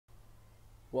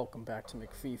Welcome back to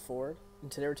MacPhee Ford, and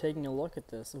today we're taking a look at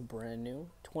this brand new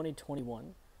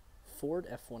 2021 Ford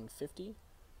F-150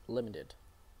 Limited.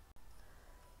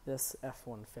 This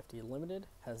F-150 Limited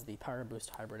has the Power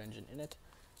Boost hybrid engine in it,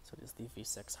 so it is the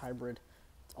V6 hybrid.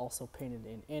 It's also painted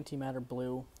in antimatter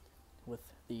blue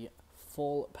with the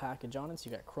full package on it, so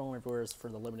you got chrome everywhere for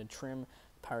the limited trim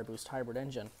Power Boost hybrid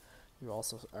engine. You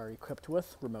also are equipped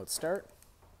with remote start.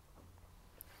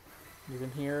 You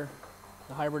can hear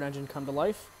the hybrid engine come to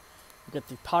life. You get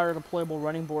the power deployable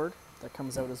running board that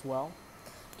comes out as well.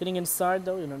 Getting inside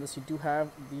though, you'll notice you do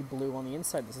have the blue on the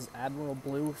inside. This is Admiral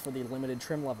Blue for the limited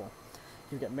trim level.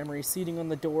 You've got memory seating on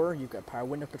the door, you've got power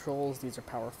window controls, these are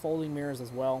power folding mirrors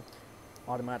as well,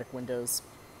 automatic windows.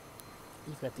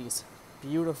 You've got these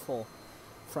beautiful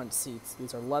front seats.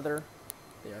 These are leather,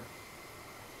 they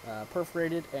are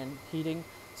perforated and heating,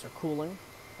 these are cooling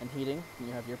and heating. And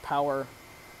you have your power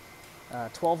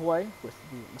 12-way with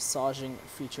the massaging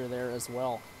feature there as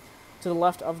well. To the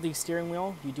left of the steering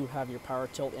wheel, you do have your power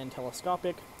tilt and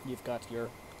telescopic. You've got your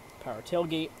power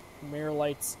tailgate, mirror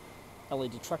lights,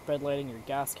 LED truck bed lighting, your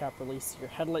gas cap release, your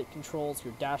headlight controls,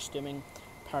 your dash dimming,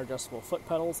 power adjustable foot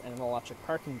pedals, and an electric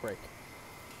parking brake.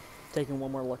 Taking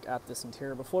one more look at this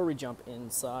interior before we jump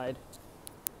inside.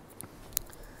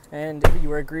 And you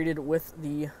are greeted with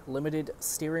the limited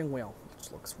steering wheel,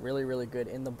 which looks really, really good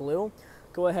in the blue.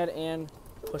 Go ahead and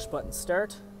push button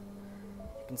start.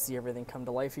 You can see everything come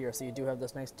to life here. So you do have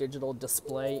this nice digital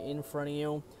display in front of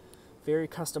you. Very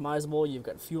customizable. You've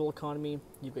got fuel economy.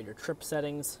 You've got your trip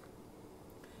settings.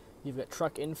 You've got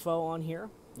truck info on here.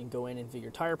 You can go in and view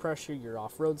your tire pressure, your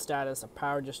off-road status, a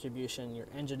power distribution, your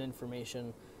engine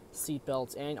information, seat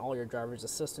belts, and all your driver's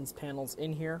assistance panels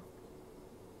in here.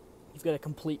 You've got a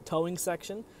complete towing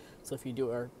section. So if you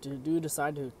do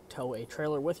decide to tow a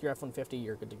trailer with your F-150,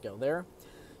 you're good to go there.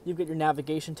 You've got your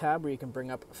navigation tab where you can bring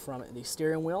up from the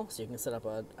steering wheel, so you can set up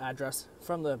an address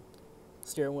from the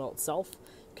steering wheel itself.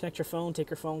 Connect your phone, take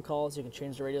your phone calls, you can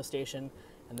change the radio station,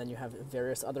 and then you have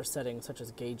various other settings such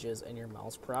as gauges and your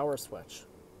miles per hour switch.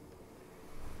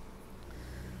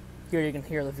 Here you can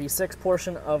hear the V6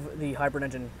 portion of the hybrid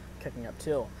engine kicking up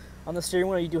too. On the steering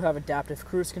wheel you do have adaptive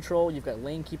cruise control, you've got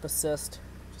lane keep assist,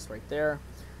 just right there.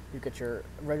 You've got your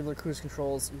regular cruise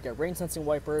controls, you've got rain sensing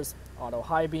wipers, auto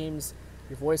high beams,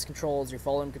 your voice controls, your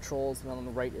volume controls, and then on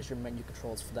the right is your menu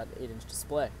controls for that 8-inch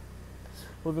display.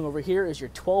 Moving over here is your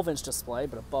 12-inch display,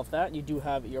 but above that you do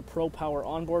have your Pro Power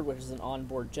onboard, which is an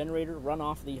onboard generator run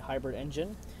off the hybrid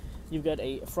engine. You've got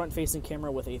a front-facing camera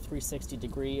with a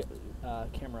 360-degree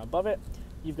camera above it.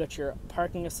 You've got your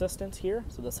parking assistant here,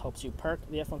 so this helps you park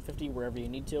the F-150 wherever you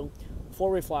need to,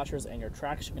 four-way flashers, and your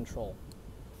traction control.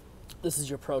 This is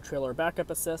your Pro Trailer Backup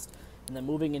Assist, and then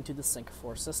moving into the Sync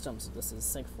 4 system. So this is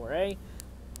Sync 4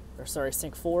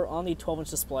 on the 12-inch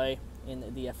display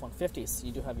in the F-150. So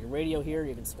you do have your radio here.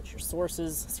 You can switch your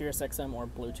sources, Sirius XM or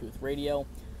Bluetooth radio. If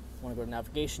you want to go to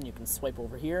navigation, you can swipe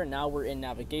over here. Now we're in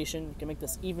navigation. You can make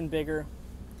this even bigger,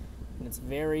 and it's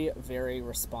very, very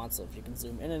responsive. You can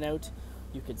zoom in and out.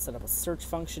 You could set up a search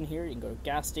function here. You can go to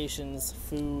gas stations,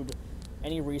 food,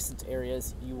 any recent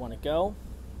areas you want to go.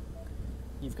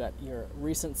 You've got your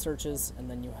recent searches, and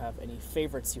then you have any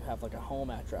favorites you have, like a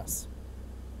home address.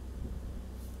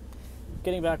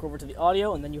 Getting back over to the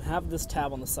audio, and then you have this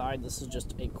tab on the side. This is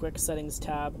just a quick settings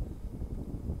tab.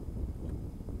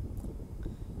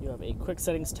 You have a quick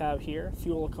settings tab here.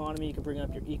 Fuel economy, you can bring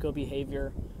up your eco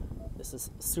behavior. This is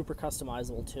super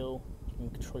customizable too. You can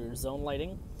control your zone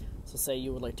lighting. So say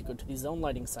you would like to go to the zone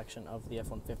lighting section of the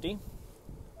F-150.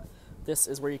 This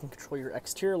is where you can control your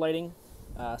exterior lighting.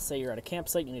 Say you're at a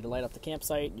campsite, you need to light up the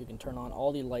campsite, you can turn on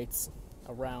all the lights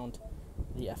around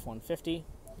the F-150. You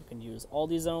can use all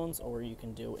these zones, or you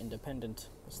can do independent,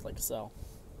 just like so.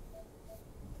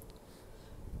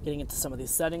 Getting into some of these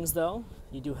settings though,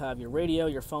 you do have your radio,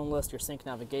 your phone list, your sync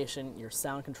navigation, your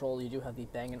sound control. You do have the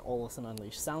Bang & Olufsen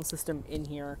Unleashed sound system in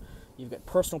here. You've got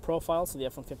personal profiles, so the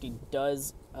F-150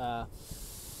 does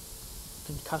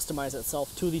can customize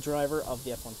itself to the driver of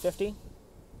the F-150.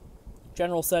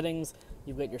 General settings,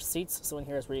 you've got your seats, so in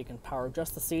here is where you can power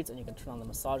adjust the seats, and you can turn on the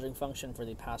massaging function for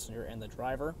the passenger and the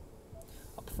driver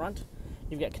up front.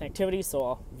 You've got connectivity,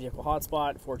 so vehicle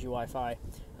hotspot, 4G Wi-Fi,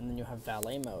 and then you have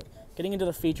valet mode. Getting into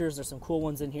the features, there's some cool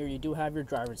ones in here. You do have your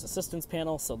driver's assistance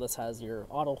panel, so this has your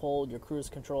auto hold, your cruise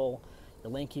control,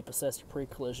 your lane keep assist, your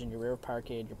pre-collision, your rear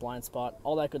park aid, your blind spot,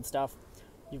 all that good stuff.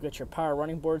 You've got your power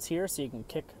running boards here, so you can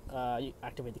you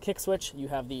activate the kick switch. You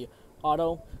have the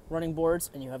auto running boards,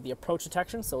 and you have the approach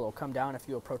detection, so it'll come down if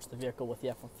you approach the vehicle with the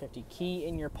F-150 key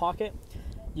in your pocket.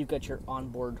 You've got your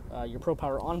onboard, your Pro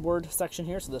Power onboard section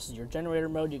here, so this is your generator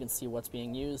mode. You can see what's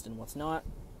being used and what's not.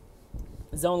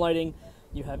 Zone lighting,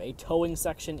 you have a towing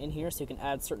section in here, so you can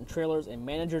add certain trailers and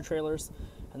manage your trailers.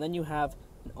 And then you have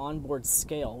an onboard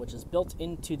scale, which is built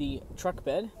into the truck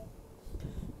bed.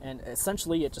 And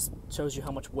essentially, it just shows you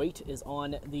how much weight is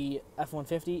on the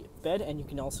F-150 bed, and you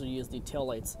can also use the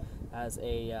taillights as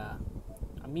a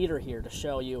meter here to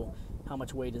show you how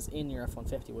much weight is in your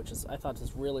F-150, which is, I thought,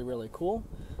 is really, really cool.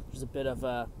 There's a bit of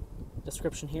a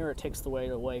description here. It takes the weight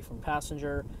away from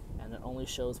passenger, and it only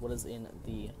shows what is in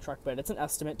the truck bed. It's an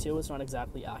estimate too, it's not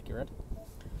exactly accurate.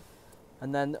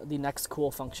 And then the next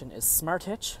cool function is Smart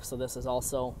Hitch, so this is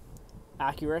also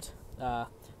accurate.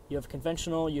 You have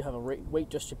conventional, you have a weight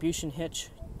distribution hitch,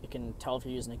 you can tell if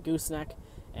you're using a gooseneck,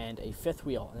 and a fifth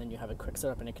wheel, and then you have a quick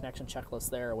setup and a connection checklist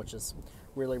there, which is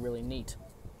really, really neat.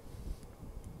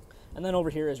 And then over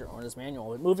here is your owner's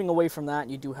manual. But moving away from that,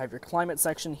 you do have your climate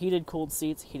section, heated, cooled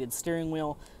seats, heated steering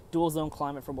wheel, dual zone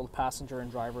climate for both passenger and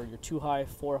driver, your 2 high,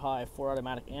 4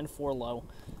 automatic, and 4 low.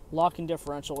 Locking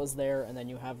differential is there, and then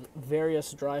you have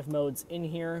various drive modes in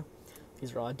here.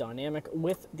 These are all dynamic.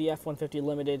 With the F-150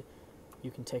 Limited,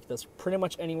 you can take this pretty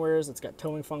much anywhere. It's got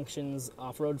towing functions,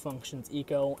 off-road functions,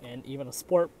 eco, and even a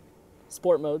sport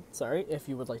mode, if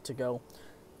you would like to go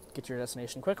get to your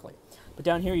destination quickly. But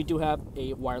down here you do have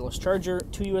a wireless charger,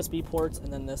 2 USB ports,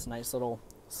 and then this nice little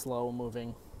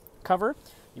slow-moving cover.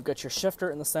 You've got your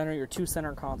shifter in the center, your 2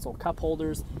 center console cup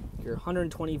holders, your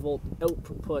 120-volt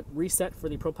output reset for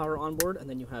the Pro Power onboard, and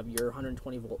then you have your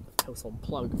 120-volt household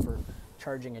plug for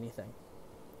charging anything.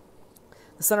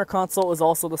 The center console is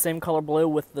also the same color blue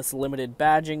with this limited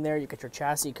badging there. You get your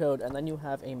chassis code, and then you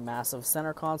have a massive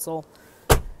center console.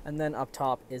 And then up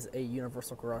top is a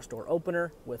universal garage door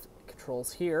opener with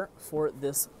controls here for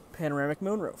this panoramic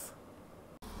moonroof.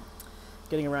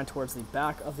 Getting around towards the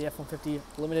back of the F-150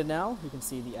 Limited now, you can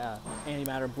see the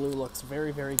antimatter blue looks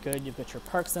very, very good. You've got your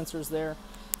park sensors there.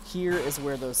 Here is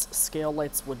where those scale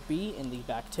lights would be in the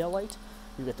back tail light.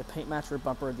 You get the paint match rear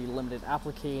bumper, the limited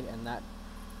applique, and that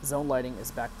zone lighting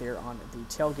is back there on the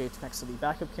tailgate next to the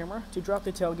backup camera. To drop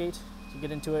the tailgate, to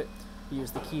get into it, you use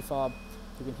the key fob.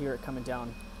 You can hear it coming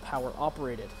down power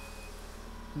operated.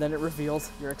 And then it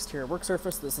reveals your exterior work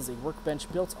surface. This is a workbench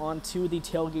built onto the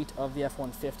tailgate of the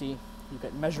F-150. You've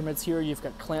got measurements here, you've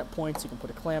got clamp points, you can put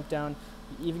a clamp down,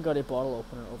 you even got a bottle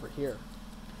opener over here.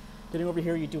 Getting over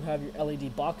here, you do have your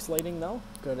LED box lighting though,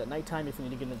 good at nighttime if you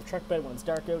need to get into the truck bed when it's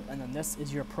dark out, and then this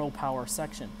is your Pro Power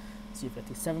section. So you've got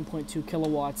the 7.2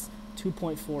 kilowatts,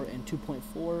 2.4 and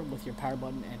 2.4 with your power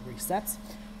button and resets.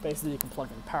 Basically, you can plug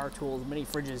in power tools, mini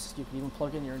fridges, you can even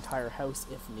plug in your entire house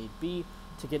if need be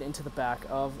to get into the back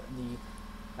of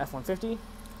the F-150.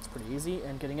 It's pretty easy,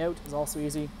 and getting out is also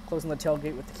easy. Closing the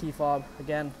tailgate with the key fob,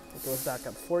 again, it goes back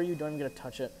up for you, don't even get to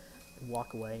touch it. You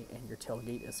walk away and your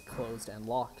tailgate is closed and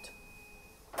locked.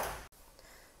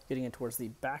 Getting in towards the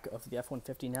back of the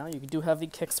F-150 now, you do have the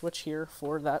kick switch here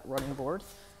for that running board.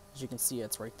 As you can see,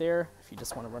 it's right there. If you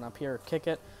just want to run up here, kick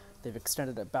it. They've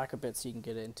extended it back a bit so you can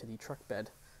get it into the truck bed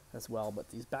as well. But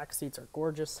these back seats are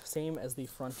gorgeous. Same as the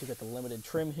front, you get the limited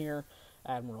trim here,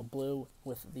 Admiral Blue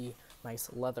with the nice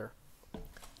leather.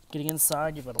 Getting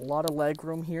inside, you've got a lot of leg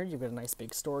room here. You've got a nice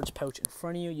big storage pouch in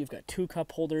front of you. You've got 2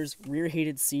 cup holders, rear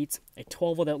heated seats, a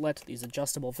 12-volt outlet, these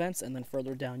adjustable vents, and then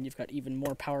further down you've got even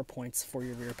more power points for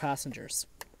your rear passengers.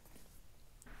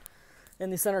 In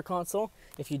the center console,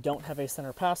 if you don't have a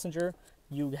center passenger,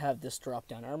 you have this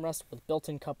drop-down armrest with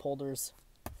built-in cup holders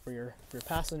for your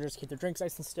passengers, keep their drinks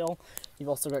nice and still. You've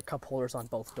also got cup holders on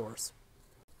both doors.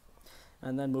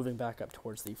 And then moving back up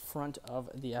towards the front of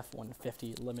the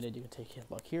F-150 Limited, you can take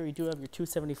a look here. You do have your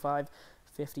 275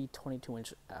 50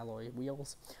 22-inch alloy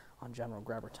wheels on general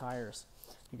grabber tires.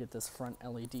 You get this front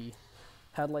LED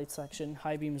headlight section,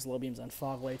 high beams, low beams, and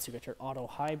fog lights. You get your auto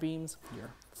high beams, your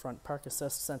front park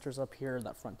assist sensors up here,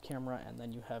 that front camera, and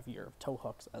then you have your tow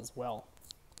hooks as well.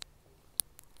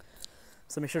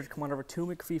 So make sure to come on over to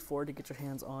MacPhee Ford to get your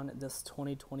hands on this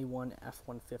 2021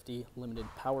 F-150 Limited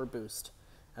Power Boost.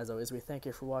 As always, we thank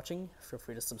you for watching. Feel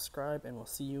free to subscribe, and we'll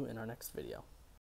see you in our next video.